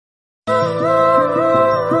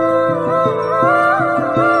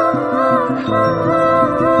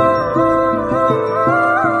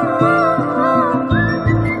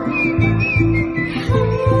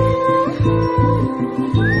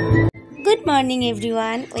Morning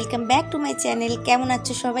everyone, welcome back to my channel. কেমন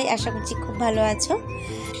আছো সবাই? আশা করছি খুব ভালো আছো।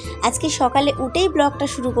 আজকে সকালে উঠেই ব্লগটা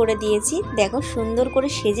শুরু করে দিয়েছি। দেখো সুন্দর করে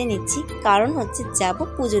সেজে নিচ্ছি, কারণ হচ্ছে যাব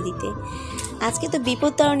পুজো দিতে। আজকে তো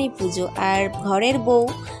বিপত্তারিণী পুজো, আর ঘরের বউ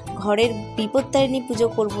ঘরের বিপত্তারিণী পুজো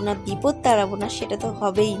করবো না, বিপদ তাড়াবো না, সেটা তো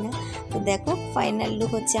হবেই না। তো দেখো ফাইনাল লুক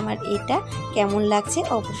হচ্ছে আমার এটা। কেমন লাগছে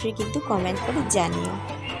অবশ্যই কিন্তু কমেন্ট করে জানিও।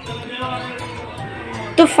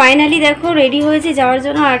 তো ফাইনালি দেখো রেডি হয়েছে যাওয়ার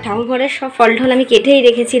জন্য। আর ঠাকুর ঘরের সব ফল ঢল আমি কেটেই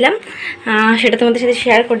রেখেছিলাম, সেটা তোমাদের সাথে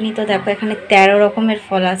শেয়ার করিনি। তো দেখো এখানে 13 রকমের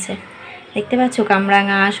ফল আছে, দেখতে পাচ্ছ?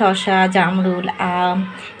 কামরাঙা, শসা, জামরুল, আম,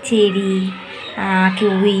 চেরি,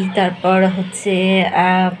 কিউই, তারপর হচ্ছে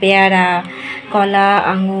পেয়ারা, কলা,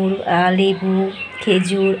 আঙুর, লেবু,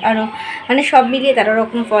 খেজুর, আরও মানে সব মিলিয়ে 13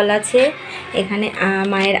 রকম ফল আছে। এখানে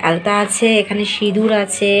মায়ের আলতা আছে, এখানে সিঁদুর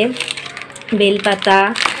আছে, বেলপাতা,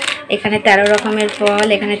 এখানে 13 রকমের ফল,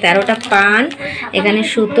 এখানে 13টা পান, এখানে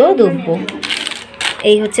সুতো, দুব্ব।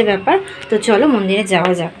 এই হচ্ছে ব্যাপার। তো চলো মন্দিরে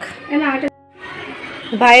যাওয়া যাক।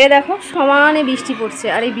 বাইরে দেখো সমানে বৃষ্টি পড়ছে,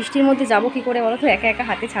 আর এই বৃষ্টির মধ্যে যাবো কি করে বলো তো, একা একা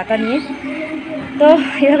হাতে ছাতা নিয়ে। তো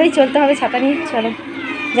এভাবেই চলতে হবে ছাতা নিয়ে। চলো,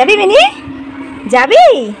 যাবি মিনি? যাবি?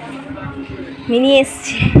 মিনি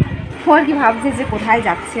এসছে, ওর কি ভাবছে যে কোথায়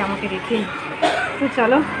যাচ্ছে আমাকে রেখে। তো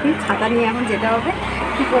চলো ছাতা নিয়ে এখন যেতে হবে।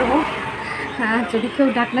 কী করবো, হ্যাঁ যদি কেউ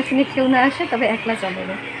ডাক না শুনে কেউ না আসে তবে একলা চলে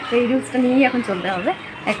না। তো এই রুলসটা নিয়েই এখন চলতে হবে,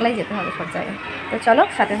 একলাই যেতে হবে সব জায়গায়। তো চলো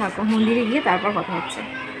সাথে থাকো, মন্দিরে গিয়ে তারপর কথা হচ্ছে।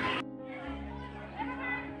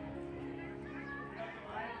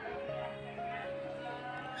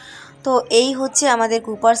 তো এই হচ্ছে আমাদের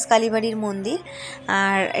কুপার্স কালীবাড়ির মন্দির,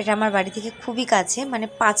 আর এটা আমার বাড়ি থেকে খুবই কাছে, মানে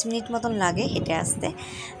 5 মিনিট মতন লাগে হেঁটে আসতে।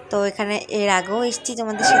 তো এখানে এর আগেও এসেছি,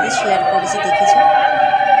 তোমাদের সাথে শেয়ার করেছি, দেখেছো।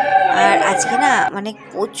 আর আজকে না মানে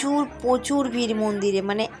প্রচুর প্রচুর ভিড় মন্দিরে,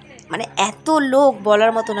 মানে মানে এত লোক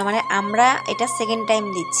বলার মতো না। মানে আমরা এটা সেকেন্ড টাইম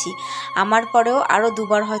দিচ্ছি, আমার পরেও আরও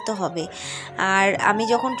 2বার হয়তো হবে। আর আমি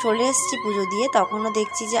যখন চলে এসেছি পুজো দিয়ে তখনও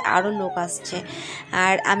দেখছি যে আরও লোক আসছে।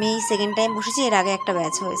 আর আমি এই সেকেন্ড টাইম বসেছি, এর আগে একটা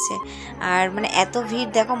ব্যাচ হয়েছে। আর মানে এত ভিড়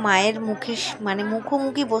দেখো, মায়ের মুখে মানে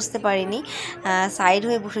মুখোমুখি বসতে পারিনি, সাইড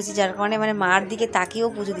হয়ে বসেছি, যার কারণে মানে মার দিকে তাকিয়েও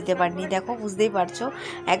পুজো দিতে পারিনি। দেখো বুঝতেই পারছো,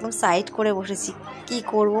 একদম সাইড করে বসেছি। কি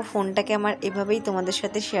করব, ফোনটাকে আমার এভাবেই তোমাদের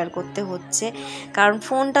সাথে শেয়ার করতে হচ্ছে, কারণ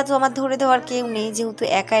ফোনটা তো আমার ধরে দেওয়ার কেউ নেই, যেহেতু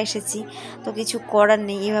একা এসেছি। তো কিছু করার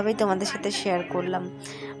নেই, এভাবেই তোমাদের সাথে শেয়ার করলাম।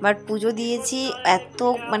 বাট পুজো দিয়েছি,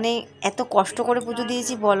 মানে এত কষ্ট করে পুজো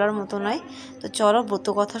দিয়েছি বলার মতো নয়। তো চলো ব্রত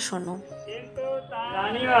কথা শোনো।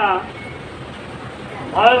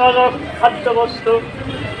 ভালো ভালো খাদ্যবস্তু,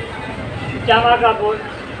 জামা কাপড়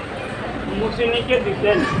মুসিনিকে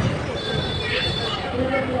দিতেন।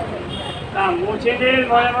 তা মুসিনির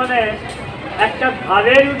মনে মনে একটা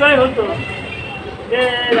ভাবের উদয় হতো যে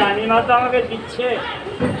রানীমা তো আমাকে দিচ্ছে,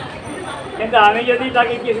 কিন্তু আমি যদি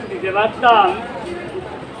তাকে কিছু দিতে পারতাম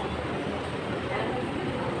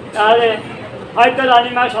তাহলে হয়তো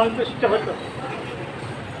রানীমা সন্তুষ্ট হতো।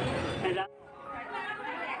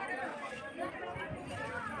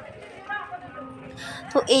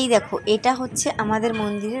 তো এই দেখো, এটা হচ্ছে আমাদের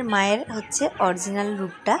মন্দিরের মায়ের হচ্ছে অরিজিনাল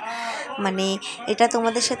রূপটা। মানে এটা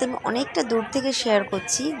তোমাদের সাথে আমি অনেকটা দূর থেকে শেয়ার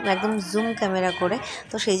করছি, একদম জুম ক্যামেরা করে।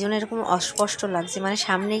 তো সেই জন্য এরকম অস্পষ্ট লাগছে, মানে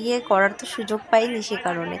সামনে গিয়ে করার তো সুযোগ পাইনি, সে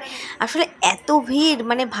কারণে। আসলে এত ভিড়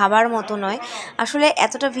মানে ভাবার মতো নয়। আসলে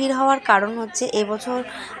এতটা ভিড় হওয়ার কারণ হচ্ছে এবছর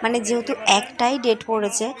মানে যেহেতু একটাই ডেট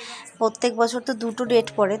পড়েছে, প্রত্যেক বছর তো 2টো ডেট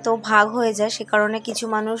পড়ে, তো ভাগ হয়ে যায়। সে কারণে কিছু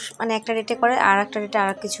মানুষ মানে একটা ডেটে করে, আর একটা ডেটে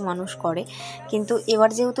আর কিছু মানুষ করে। কিন্তু এবার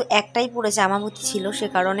যেহেতু একটাই পড়েছে, আমাবতী ছিল, সে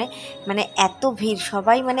কারণে মানে এত ভিড়,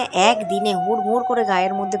 সবাই মানে একদিনে হুড়মুড় করে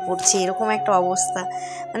গায়ের মধ্যে পড়ছে, এরকম একটা অবস্থা।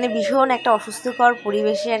 মানে ভীষণ একটা অস্বস্তিকর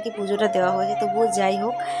পরিবেশে আর কি পুজোটা দেওয়া হয়েছে। তবুও যাই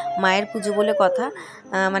হোক, মায়ের পুজো বলে কথা,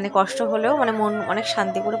 মানে কষ্ট হলেও মানে মন অনেক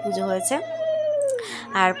শান্তি করে পুজো হয়েছে।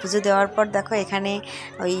 আর পুজো দেওয়ার পর দেখো এখানে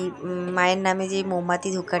ওই মায়ের নামে যে মোমবাতি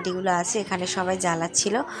ধূপকাঠিগুলো আছে এখানে সবাই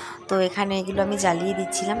জ্বালাচ্ছিল। তো এখানে এগুলো আমি জ্বালিয়ে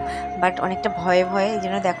দিচ্ছিলাম, বাট অনেকটা ভয়ে ভয়ে, এই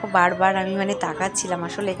জন্য দেখো বারবার আমি মানে তাকাচ্ছিলাম।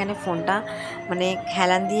 আসলে এখানে ফোনটা মানে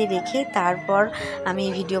হেলান দিয়ে রেখে তারপর আমি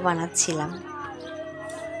ভিডিও বানাচ্ছিলাম।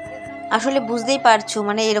 আসলে বুঝতেই পারছো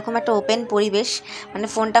মানে এরকম একটা ওপেন পরিবেশ, মানে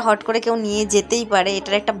ফোনটা হট করে কেউ নিয়ে যেতেই পারে,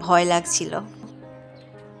 এটার একটা ভয় লাগছিল।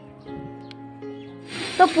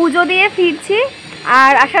 তো পুজো দিয়ে ফিরছি,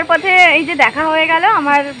 আর আসার পথে এই যে দেখা হয়ে গেল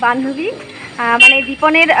আমার বান্ধবী, মানে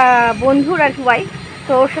দীপনের বন্ধুর আর কি ওয়াইফ।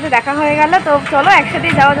 তো ওর সাথে দেখা হয়ে গেল। তো চলো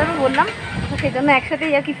একসাথেই যাওয়া যাবে বললাম, তো সেই জন্য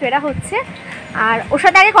একসাথেই আর কি ফেরা হচ্ছে। আর ওর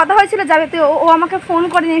সাথে আগে কথা হয়েছিল যাবে, তো ও আমাকে ফোন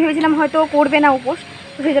করে নিয়ে ভেবেছিলাম হয়তো ও করবে না উপোস,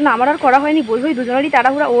 তো সেই জন্য আমার আর করা হয়নি। বোঝোই দুজনেরই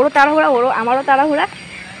তাড়াহুড়া, ওরও তাড়াহুড়া, আমারও তাড়াহুড়া,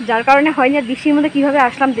 যার কারণে হয়নি। আর বৃষ্টির মধ্যে কীভাবে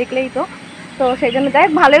আসলাম দেখলেই তো। তো সেই জন্য যাই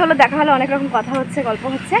হোক, ভালোই হলো, দেখা হলো, অনেক রকম কথা হচ্ছে, গল্প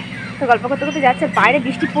হচ্ছে। তো গল্প করতে করতে যাচ্ছে, বাইরে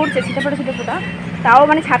বৃষ্টি পড়ছে, ছিটে ফোটা, তাও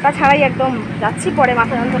মানে ছাতা ছাড়াই একদম যাচ্ছি, পরে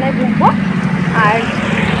মাথা যন্ত্রণায় ভুগবো। আর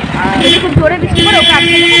যদি খুব জোরে বৃষ্টি পড়ে ওকে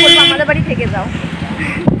আজকে দেবো, বলবো আমাদের বাড়ি থেকে যাও।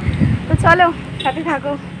 তো চলো সাথে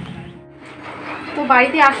থাকো। তো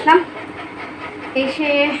বাড়িতে আসলাম, এসে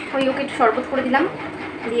ওকে একটু শরবত করে দিলাম,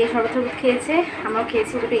 দিয়ে শরবত খেয়েছে, আমরাও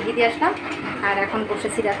খেয়েছি, ওকে এগিয়ে দিয়ে আসলাম। আর এখন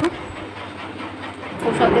বসেছি, দেখো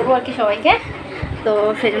প্রসাদ দেবো আর কি সবাইকে, তো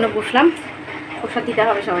সেই জন্য বসলাম, প্রসাদ দিতে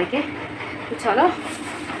হবে সবাইকে। তো চলো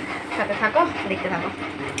সাথে থাকো, দেখতে থাকো।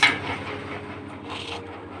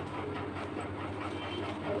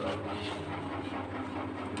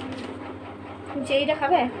 তুমি এইটা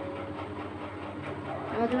খাবে?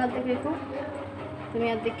 আমাদের অর্ধেক রেখো, তুমি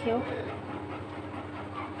অর্ধেক খেও।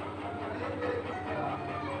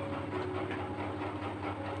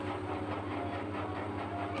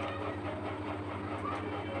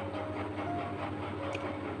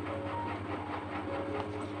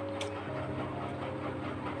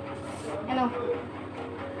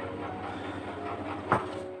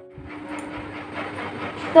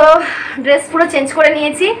 তো ড্রেস পুরো চেঞ্জ করে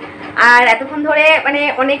নিয়েছি, আর এতক্ষণ ধরে মানে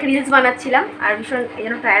অনেক রিলস বানাচ্ছিলাম, আর ভীষণ এই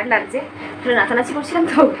জন্য টায়ার্ড লাগছে, ভীষণ নাচানাচি করছিলাম,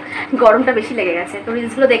 তো গরমটা বেশি লেগে গেছে। তো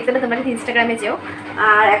রিলসগুলো দেখতে হলে তোমরা কিন্তু ইনস্টাগ্রামে যেও।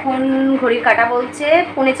 আর এখন ঘড়ির কাঁটা বলছে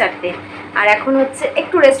 3:45, আর এখন হচ্ছে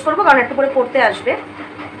একটু রেস্ট করবো, কারণ একটু করে পড়তে আসবে।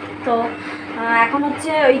 তো এখন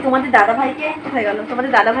হচ্ছে ওই তোমাদের দাদাভাইকে, কোথায় গেল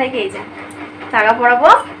তোমাদের দাদাভাইকে, এই যে টাকা পড়াবো।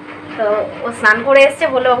 তো ও স্নান করে এসছে,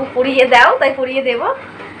 বললো বাবু পরিয়ে দাও, তাই পরিয়ে দেবো।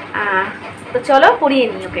 তো চলো পরিয়ে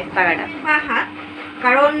নিই ওকে টাকাটা। হাত,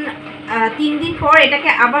 কারণ 3 দিন পর এটাকে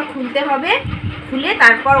আবার খুলতে হবে, খুলে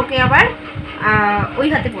তারপর ওকে আবার ওই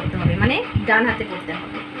হাতে পড়তে হবে, মানে ডান হাতে পড়তে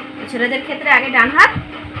হবে। ছেলেদের ক্ষেত্রে আগে ডান হাত,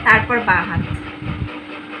 তারপর বাঁ হাত,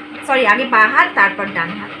 সরি আগে বাঁ হাত তারপর ডান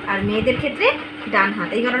হাত, আর মেয়েদের ক্ষেত্রে ডান হাত।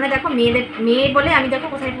 এই কারণে দেখো মেয়ে বলে আমি দেখো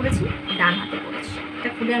কোথায় পড়েছি, ডান হাতে পড়েছি। এটা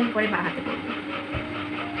খুলে আমি পরে বাঁ হাতে পড়বো।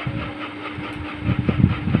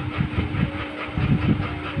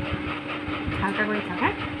 হালকা করে থাকা,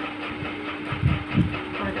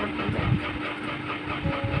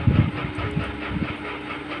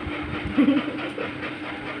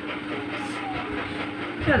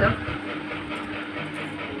 চলো।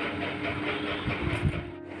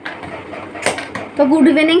 তো গুড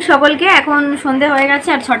ইভিনিং সকলকে, এখন সন্ধে হয়ে গেছে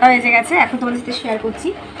আর 6টা বেজে গেছে। এখন তোমাদের সাথে শেয়ার করছি,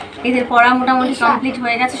 এদের পড়া মোটামুটি কমপ্লিট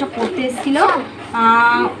হয়ে গেছে, সব পড়তে এসেছিলো।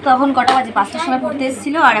 তখন কটা বাজে, 5টার সময় পড়তে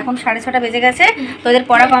এসেছিলো, আর এখন 6:30 বেজে গেছে। তো এদের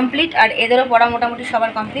পড়া কমপ্লিট, আর এদেরও পড়া মোটামুটি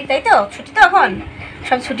সবার কমপ্লিট, তাই তো? ছুটি তো এখন,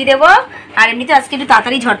 সব ছুটি দেবো। আর এমনিতে আজকে একটু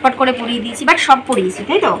তাড়াতাড়ি ঝটপট করে পড়িয়ে দিয়েছি, বাট সব পড়িয়েছি,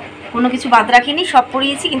 তাই তো? কোনো কিছু বাদ রাখিনি, সব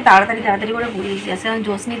পড়িয়েছি, কিন্তু তাড়াতাড়ি করে পড়িয়েছি। আসলে আমি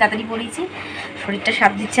জোশ নিয়ে তাড়াতাড়ি পড়িয়েছি, শরীরটা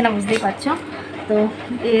সাথ দিচ্ছে না, বুঝতেই পারছো। তো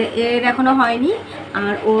এর এখনও হয়নি,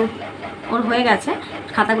 আর ওর হয়ে গেছে।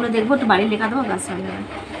 খাতাগুলো দেখবো, একটু বাড়ির লেখা দেবো, ব্যাস হয়ে যাবে।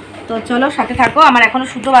 তো চলো সাথে থাকো। আমার এখনও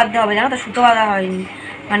সুতো বাঁধতে হবে, জানো তো, সুতো বাঁধা হয়নি,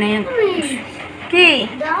 মানে কি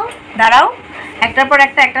দাঁড়াও, একটার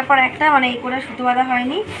পর একটা মানে এই করে সুতো বাঁধা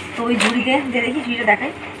হয়নি। তো ওই ঝুড়িতে যে দেখি, ঝুড়িটা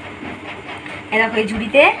দেখাই, এরকম এই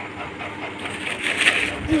ঝুড়িতে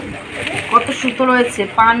কত সুতো রয়েছে,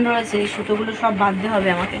 পান রয়েছে, এই সুতোগুলো সব বাঁধতে হবে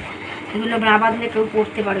আমাকে। এগুলো না বাঁধলে কেউ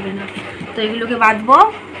পড়তে পারবে না। তো এগুলোকে বাঁধবো,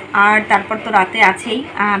 আর তারপর তো রাতে আছেই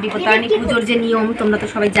বিপত্তারিণী পুজোর যে নিয়ম, তোমরা তো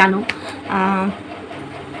সবাই জানো।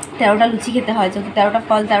 13টা লুচি খেতে হয়, যেহেতু 13টা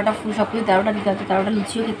ফল 13টা ফুল সব কিছু 13টা দিতে হয়, তো 13টা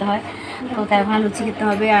লুচিও খেতে হয়। তো 13খানা লুচি খেতে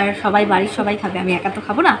হবে, আর সবাই বাড়ির সবাই খাবে, আমি একা তো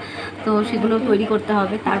খাবো না। তো সেগুলো তৈরি করতে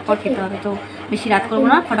হবে, তারপর খেতে হবে। তো বেশি রাত করবো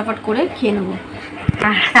না, ফটাফট করে খেয়ে নেবো,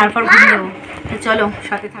 আর তারপর ঘুরে দেবো। তো চলো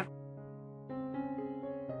সাথে থাকো।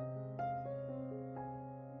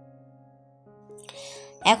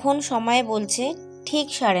 এখন সময় বলছে ঠিক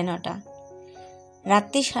 9:30,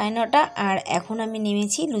 রাত্রি 9:30, আর এখন আমি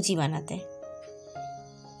নেমেছি লুচি বানাতে।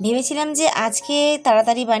 ভেবেছিলাম যে আজকে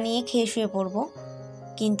তাড়াতাড়ি বানিয়ে খেয়ে শুয়ে পড়বো,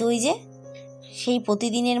 কিন্তু ওই যে সেই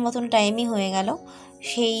প্রতিদিনের মতন টাইমই হয়ে গেল।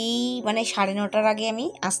 সেই মানে 9:30 আগে আমি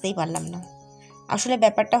আসতেই পারলাম না। আসলে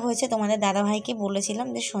ব্যাপারটা হয়েছে, তোমাদের দাদাভাইকে বলেছিলাম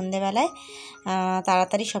যে সন্ধেবেলায়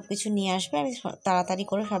তাড়াতাড়ি সব কিছু নিয়ে আসবে, আমি তাড়াতাড়ি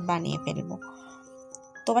করে সব বানিয়ে ফেলবো।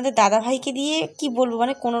 তোমাদের দাদাভাইকে দিয়ে কি বলবো,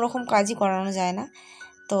 মানে কোনো রকম কাজই করানো যায় না।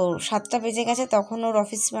 তো 7টা বেজে গেছে, তখন ওর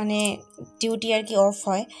অফিস মানে ডিউটি আর কি অফ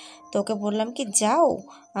হয়। তো ওকে বললাম কি যাও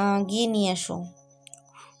গিয়ে নিয়ে আসো।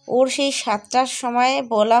 ওর সেই 7টার সময়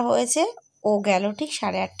বলা হয়েছে, ও গেল ঠিক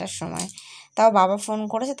 8:30টার সময়। তাও বাবা ফোন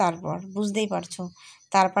করেছে, তারপর বুঝতেই পারছো।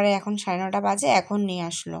 তারপরে এখন 9:30 বাজে, এখন নিয়ে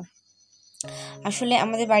আসলো। আসলে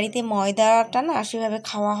আমাদের বাড়িতে ময়দাটা না সেভাবে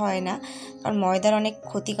খাওয়া হয় না, কারণ ময়দার অনেক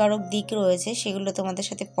ক্ষতিকারক দিক রয়েছে, সেগুলো তোমাদের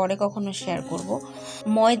সাথে পরে কখনো শেয়ার করব।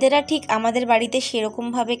 ময়দাটা ঠিক আমাদের বাড়িতে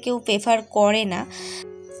সেরকমভাবে কেউ প্রেফার করে না,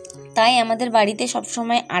 তাই আমাদের বাড়িতে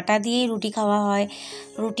সবসময় আটা দিয়েই রুটি খাওয়া হয়।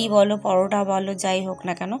 রুটি বলো, পরোটা বলো, যাই হোক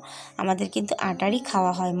না কেন আমাদের কিন্তু আটারই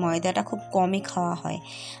খাওয়া হয়, ময়দাটা খুব কমই খাওয়া হয়।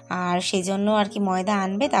 আর সেই জন্য আর কি ময়দা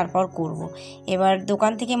আনবে তারপর করব। এবার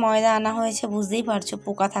দোকান থেকে ময়দা আনা হয়েছে, বুঝতেই পারছো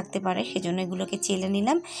পোকা থাকতে পারে, সেজন্য এগুলোকে চেলে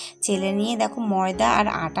নিলাম। চেলে নিয়ে দেখো ময়দা আর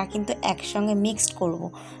আটা কিন্তু একসঙ্গে মিক্সড করব।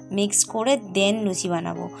 মিক্স করে দেন লুচি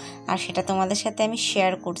বানাবো, আর সেটা তোমাদের সাথে আমি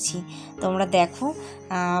শেয়ার করছি। তোমরা দেখো,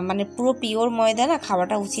 মানে পুরো পিওর ময়দা না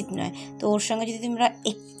খাওয়াটা উচিত নয়, তো ওর সঙ্গে যদি তোমরা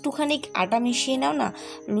একটুখানি আটা মিশিয়ে নাও না,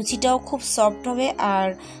 লুচিটাও খুব সফট হবে আর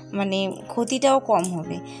মানে ক্ষতিটাও কম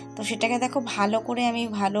হবে। তো সেটাকে দেখো ভালো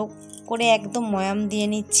করে একদম ময়াম দিয়ে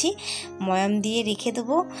নিচ্ছি। ময়াম দিয়ে রেখে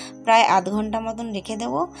দেবো, প্রায় আধ ঘন্টা মতন রেখে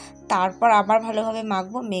দেবো। তারপর আবার ভালোভাবে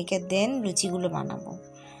মাখবো, মেখে দেন লুচিগুলো বানাবো।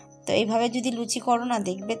 তো এইভাবে যদি লুচি করো না,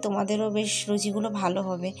 দেখবে তোমাদেরও বেশ লুচিগুলো ভালো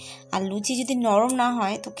হবে। আর লুচি যদি নরম না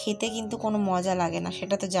হয় তো খেতে কিন্তু কোনো মজা লাগে না,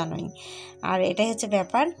 সেটা তো জানোই। আর এটাই হচ্ছে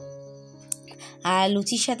ব্যাপার। আর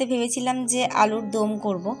লুচির সাথে ভেবেছিলাম যে আলুর দম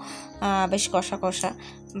করব, বেশ কষা কষা।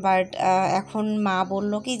 বাট এখন মা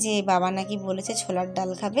বললো কি যে বাবা নাকি বলেছে ছোলার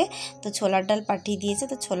ডাল খাবে, তো ছোলার ডাল পাঠিয়ে দিয়েছে,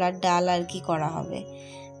 তো ছোলার ডাল আর কি করা হবে।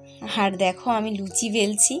 আর দেখো আমি লুচি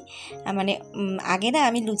বেলছি, মানে আগে না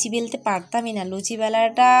আমি লুচি বেলতে পারতামই না। লুচি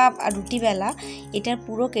বেলাটা আর রুটি বেলা, এটার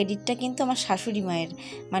পুরো ক্রেডিটটা কিন্তু আমার শাশুড়ি মায়ের।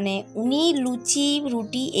 মানে উনি লুচি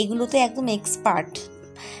রুটি এগুলোতে একদম এক্সপার্ট,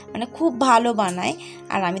 মানে খুব ভালো বানায়।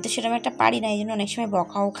 আর আমি তো সেরকম একটা পারি না, এই জন্য অনেক সময়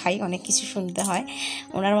বকাও খাই, অনেক কিছু শুনতে হয়।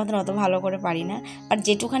 ওনার মতন অত ভালো করে পারি না, বাট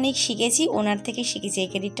যেটুখানি শিখেছি ওনার থেকে শিখেছি, এই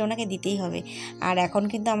ক্রেডিটটা ওনাকে দিতেই হবে। আর এখন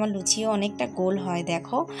কিন্তু আমার লুচিও অনেকটা গোল হয়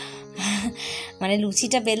দেখো। মানে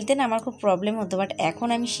লুচিটা বেলতে না আমার খুব প্রবলেম হতো, বাট এখন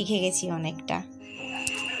আমি শিখে গেছি অনেকটা।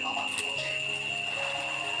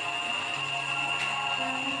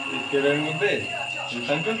 তেলের মধ্যে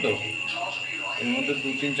এর মধ্যে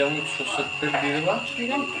 2-3 চামচ সরষের তেল দিয়ে দেবা।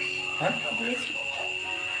 হ্যাঁ,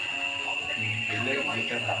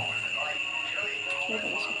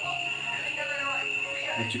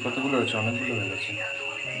 লুচি কতগুলো হয়েছে? অনেকগুলো হয়ে গেছে।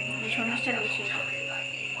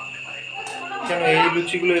 কেন এই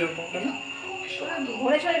লুচিগুলো এরকম কেন?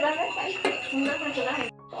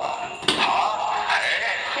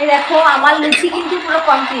 এই দেখো আমার লুচি কিন্তু পুরো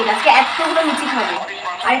কমপ্লিট। আজকে এতগুলো লুচি খাবো।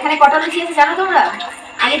 আর এখানে কটা লুচি আছে জানো তোমরা?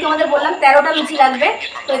 আগে তোমাদের বললাম 13টা লুচি লাগবে,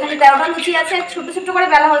 তো এখানে 13টা লুচি আছে। ছোট ছোট করে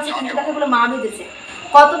বেলা হচ্ছে, কিন্তু দেখো এগুলো মা ভেজেছে,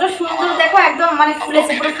 কতটা সুন্দর দেখো, একদম মানে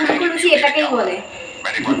ফুলেছে, পুরো ফুলকো লুচি এটাকেই বলে।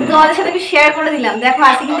 তোমাদের সাথে আমি শেয়ার করে দিলাম। দেখো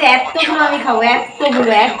আজকে কিন্তু এতগুলো আমি খাবো,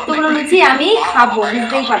 এতগুলো লুচি আমি খাবো,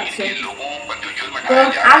 বুঝতেই পারছো। তো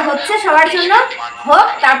আর হচ্ছে সবার জন্য হোক,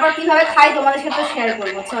 তারপর কিভাবে খাই তোমাদের সাথে শেয়ার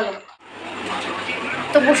করবো। চলো,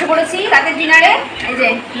 তো বসে পড়েছি রাতের ডিনারে। এই যে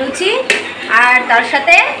লুচি আর তার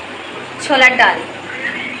সাথে ছোলার ডাল,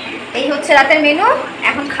 এই হচ্ছে রাতের মেনু।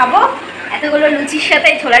 এখন খাবো এতগুলো লুচির সাথে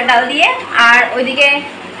ছোলার ডাল দিয়ে। আর ওইদিকে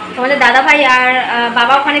তোমাদের দাদা ভাই আর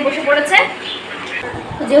বাবা ওখানে বসে পড়েছে।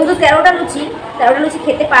 তো যেহেতু 13টা লুচি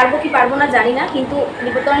খেতে পারবো কি পারবো না জানি না, কিন্তু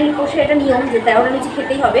নিবর্তনের কোষে এটা নিয়ম যে 13টা লুচি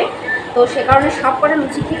খেতেই হবে। তো সে কারণে সব কটা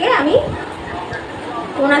লুচি থেকে আমি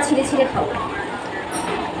কোনা ছিঁড়ে ছিঁড়ে খাবো।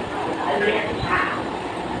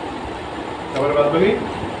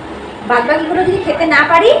 বাদবাকিগুলো যদি খেতে না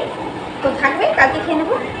পারি তো থাকবে, কালকে খেয়ে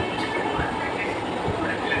নেবো।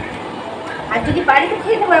 আর যদি পারি তো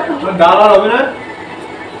খেয়ে নেবো। এখন ডাল আর হবে না?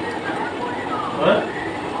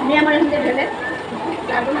 আমি আমার এখানে ঢেলে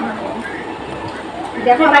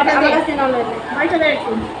দেখো বাটা আমার কাছে নাও, বাটা দাও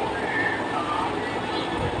একটু।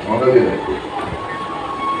 আমাকে দিয়ে দাও।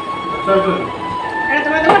 আচ্ছা এটা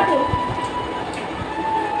তোমার দাও একটু।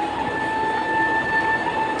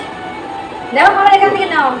 দেখো আমার এখান থেকে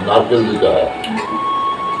নাও। নারকেল দিতে হয়।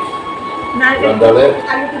 নারকেল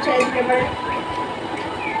আলু কুচি দিতে পারে,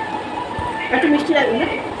 একটু মিষ্টি লাগবে না?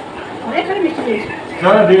 অনেকখানি মিষ্টি দিয়েছি। না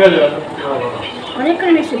না ঠিক আছে,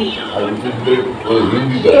 অনেকখানি মিষ্টি দিয়েছি। আর লুচিতে ওই হিং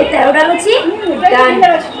দিতে এই 13টা লুচি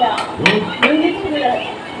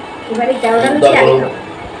এবারে 13টা লুচি আগে খাও,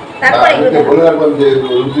 তারপর এগুলো বলে রাখবেন যে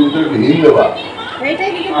লুচিতে হিং দেবা।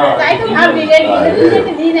 এইটাই দিতে পারো, তাই তো ভাবছি যে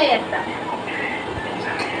দিতে দিই নাই একটা।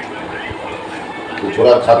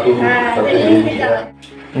 ছোলা ছাতু সাথে হিং দিতে।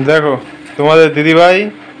 দেখো তোমাদের দিদিভাই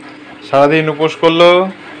সারাদিন উপোস করলো,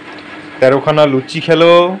 13খানা লুচি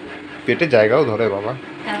খেলো, পেটে জায়গাও ধরে বাবা।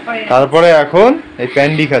 তারপরে এখন এই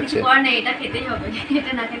প্যান্ডি খাচ্ছে। এটা খেতেই হবে,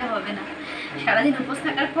 এটা না খেলে হবে না। সারাদিন উপোস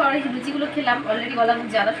থাকার পর এই লুচিগুলো খেলাম, অলরেডি গলা মুখ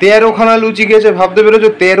জ্বালা। 13খানা লুচি খেয়েছে, ভাবতে পেরেছো?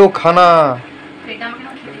 13খানা। এটা আমাকে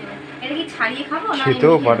না খেতে হবে। এটা কি ছাড়িয়ে খাবো না?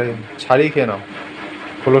 খেতেও পারে, ছাড়িয়ে খেয়ে নাও,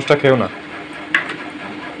 খোলসটা খেও না।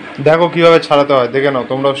 দেখো কিভাবে ছাড়াতে হয়, দেখে নাও,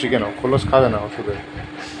 তোমরাও শিখে নাও। খোলস খাবে না ওষুধে।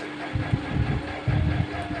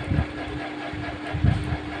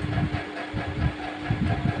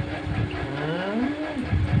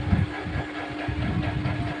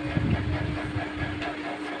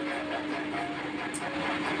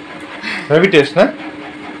 হেভি টেস্ট না?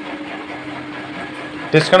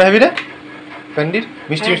 টেস্ট কেন হেভি রে? প্যান্ডির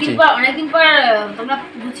মিষ্টি মিষ্টি। অনেকদিন পর তোমরা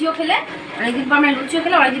লুচিও খেলে, অনেকদিন পর আমরা লুচিও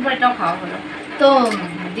খেলে, অনেকদিন পর এটাও খাওয়া হলো। তো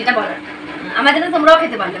যেটা বলার, আমাদের জন্য তোমরাও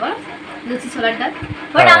খেতে পারলে বলো লুচি ছোলার ডাল।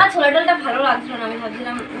 বাট আমার ছোলার ডালটা ভালো লাগছিল না, আমি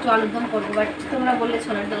ভাবছিলাম একটু আলুর দম করবো, বাট তোমরা বললে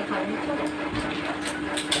ছোলার ডাল খাবো।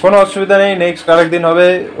 কোনো অসুবিধা নেই, নেক্সট আরেকদিন হবে,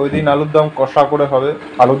 ওই দিন আলুর দম কষা করে হবে।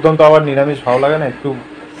 আলুর দম তো আবার নিরামিষ ভালো লাগে না, একটু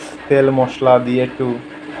তেল মশলা দিয়ে একটু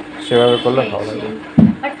সেভাবে করলে ভালো লাগে।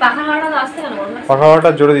 বাট পাখা হাওয়াটা তো আসতে কেন বলো? পাখা হাওয়াটা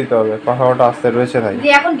জোরে দিতে হবে, পাখা হাওয়াটা আসতে রয়েছে তাই। যে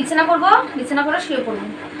এখন বিছানা করবো, বিছানা করে শুয়ে পড়বো,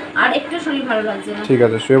 আর একটু শরীর ভালো লাগছে না। ঠিক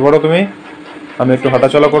আছে শুয়ে পড়ো তুমি, আমি একটু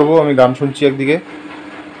হাঁটাচলা করবো, আমি গান শুনছি একদিকে।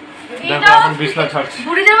 দেখো এখন বিছনা ছাড়ছি,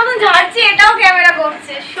 বুড়িদের মতন ঝাড়ছি, এটাও ক্যামেরা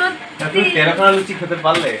করছে। সত্যি তুমি তেরোখানা লুচি খেতে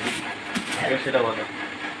পারলে আগে সেটা বলো।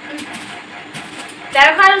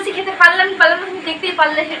 তেরোখানা লুচি খেতে পারলাম না, তুমি দেখতেই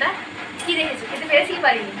পারলে সেটা। কি দেখেছো? খেতে পেরেছি কি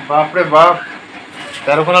পারিনি? বাপ রে বাপ,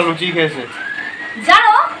 13খানা লুচি খেয়েছে।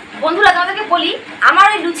 জানো বন্ধুরা, তোমাদেরকে বলি, আমার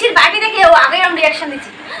ওই লুচির বাটি দেখে ও আগে এরকম রিয়াকশন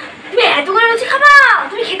দিচ্ছে, তুমি এতগুলো লুচি খাবা?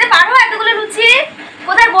 তুমি খেতে পারো এতগুলো লুচি?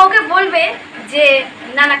 কোথায় বউকে বলবে যে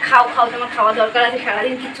না না খাও খাও, তোমার খাওয়া দরকার আছে,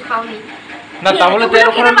 সারাদিন কিচ্ছু খাওনি না, তাহলে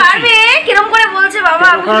 13খানা লুচি পারবে? কিরকম করে বলছে বাবা?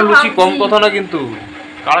 13খানা লুচি কম কথা না, কিন্তু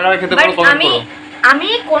কারা কারা খেতে পারো কমেন্ট করো। আমি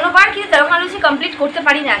কোনোবার কিন্তু 13খানা লুচি কমপ্লিট করতে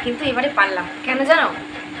পারি না, কিন্তু এবারে পারলাম। কেন জানো?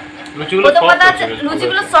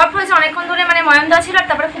 লুচিগুলো সফট হয়েছে অনেকক্ষণ ধরে, মানে ময়াম দেওয়া ছিল, আর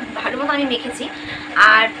তারপরে খুব ভালো মতো আমি মেখেছি।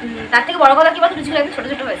 আর তার থেকে বড় কথা কি বলতো, লুচিগুলো একদম ছোট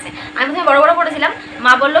ছোট হয়েছে। আমি প্রথমে বড় বড় করেছিলাম,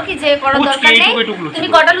 মা বললো কি যে করার দরকার নেই, তুমি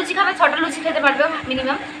কটা লুচি খাবে? 6টা লুচি খেতে পারবে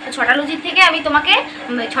মিনিমাম। তো 6টা লুচির থেকে আমি তোমাকে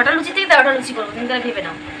 6টা লুচি থেকে 13টা লুচি করবো, তুমি তাহলে ভেবে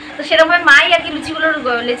নাও। তো সেরকম মাই আর কি লুচিগুলোর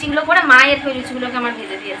লেচিগুলো করে মাই আর কি ওই লুচিগুলোকে আমার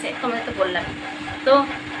ভেজে দিয়েছে, তোমাদের তো বললাম। তো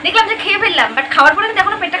দেখলাম যে খেয়ে ফেললাম, বাট খাওয়ার পরে কিন্তু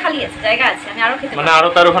এখনো পেটটা খালি আছে, জায়গা আছে, আমি আরো খেতে, মানে আরো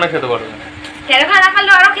 13খানা খেতে পারবো। 13খানা না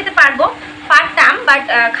খালেও আরো খেতে পারতাম, বাট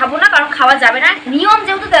খাবো না, কারণ খাওয়া যাবে না। নিয়ম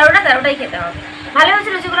যেহেতু 13টাই খেতে হবে। ভালো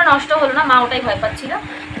হয়েছে লুচিগুলো নষ্ট হলো না, মা ওটাই ভয় পাচ্ছিল।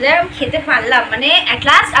 যাই হোক খেতে পারলাম, মানে অ্যাট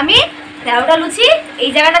লাস্ট আমি 13টা লুচি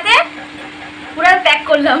এই জায়গাটাতে পুরো প্যাক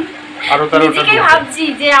করলাম। নিজেকেই ভাবছি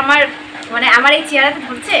যে আমার মানে আমার এই চেয়ারাতে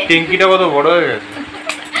ধরছে। টেঙ্কিটা কত বড় হয়ে গেছে,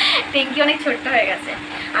 টেঙ্কি অনেক ছোট্ট হয়ে গেছে।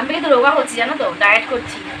 আমি কিন্তু রোগা হচ্ছি জানো তো, ডায়েট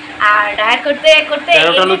করছি। আর ডায়েট করতে করতে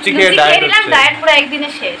ডায়েট পুরো একদিনে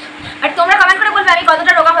শেষ। আর তোমরা কমেন্ট করে বলবে আমি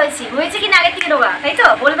কতটা রোগা হয়েছে কি না আগের থেকে রোগা, তাই তো?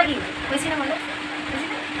 বলবে কি হয়েছি না বলে?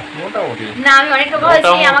 মোটামুটি না, আমি অনেক রোগা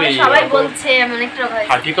হয়েছি, আমাকে সবাই বলছে আমি অনেক রোগা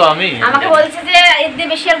হয়েছি। থাকি তো আমি, আমাকে বলছে যে এর দিয়ে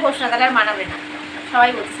বেশি আর ঘোষ না, তাহলে আর মানাবে না।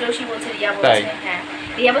 সবাই বলছে, রশি বলছে, রিয়া বলছে, হ্যাঁ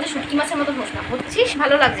রিয়া বলছে শুটকি মাছের মতো ঘোষ না হচ্ছিস,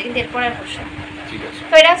 ভালো লাগছে, কিন্তু এরপর আর ঘোষ না।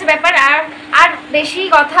 তো এটা হচ্ছে ব্যাপার। আর বেশি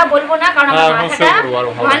কথা বলবো না, কারণ আমার মাথাটা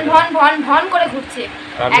ভন করে ঘুরছে,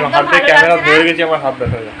 একদম ভালো লাগছে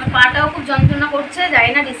না। আমার পাটাও খুব যন্ত্রণা করছে, জানি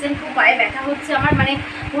না রিসেন্ট খুব পায়ে ব্যথা হচ্ছে আমার, মানে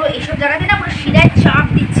পুরো এইসব জায়গাতে না পুরো শিরায় চাপ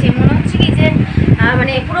দিচ্ছে, মনে হচ্ছে কি যে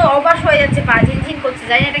মানে পুরো অবাস হয়ে যাচ্ছে, পা ঝিনঝিন করছে,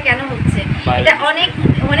 জানি না এটা কেন হচ্ছে। এটা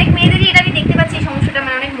অনেক মেয়েদেরই এটা আমি দেখতে পাচ্ছি এই সমস্যাটা,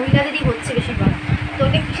 মানে অনেক মহিলাদেরই হচ্ছে বেশিরভাগ। তো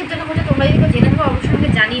এটা কিসের জন্য হচ্ছে তোমরা যদি জেনে থাকো অবশ্যই আমাকে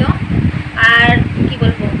জানিও। আর কি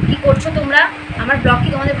বলবো, কি করছো তোমরা? আমার ব্লগ কি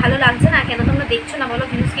তোমাদের ভালো লাগছে না? কেন তোমরা দেখছো না বলো?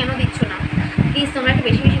 ভিউজ কেন দিচ্ছ না? প্লিজ তোমরা একটু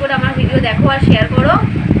বেশি বেশি করে আমার ভিডিও দেখো আর শেয়ার করো।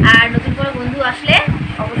 আর নতুন কোনো বন্ধু আসলে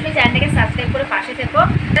অবশ্যই চ্যানেলটাকে সাবস্ক্রাইব করে পাশে থেকো।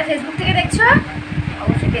 এটা ফেসবুক থেকে দেখছো,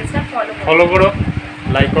 অবশ্যই পেজটা ফলো করো,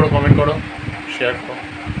 লাইক করো, কমেন্ট করো, শেয়ার করো।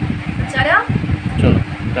 চলো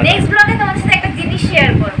নেক্সট ব্লগে তোমাদের সাথে একটা জিনিস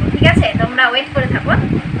শেয়ার করবো, ঠিক আছে? তোমরা ওয়েট করে থাকো।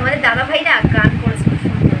 তোমাদের দাদা ভাই না গান করেছে,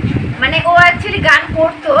 মানে ও অ্যাকচুয়ালি গান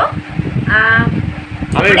করতো,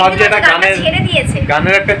 আমি ভাবছি এটা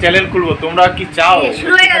গানের একটা চ্যানেল খুলবো, তোমরা কি চাও?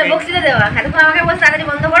 শুরু হয়ে গেল বক্তৃতা দেওয়া, এখন আমাকে বলছে তাড়াতাড়ি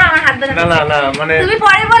বন্ধ করো, আমার হাত ব্যথা। না মানে তুমি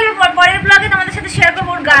পরে বলবে, পরের ব্লগে তোমাদের সাথে শেয়ার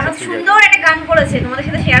করবো। ওর গান সুন্দর একটা গান করেছে, তোমাদের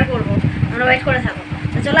সাথে শেয়ার করবো, তোমরা ওয়েট করে থাকো।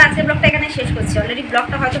 তো চলো আজকের ব্লগটা এখানে শেষ করছি। অলরেডি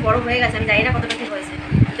ব্লগটা হয়তো বড় হয়ে গেছে, আমি জানি না কতটুকু হয়েছে,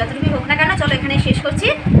 যতটুকু হোক না কেন চলো এখানে শেষ করছি।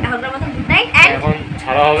 এখনকার মতো গুড নাইট, এন্ড এখন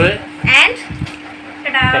ছাড়া হবে।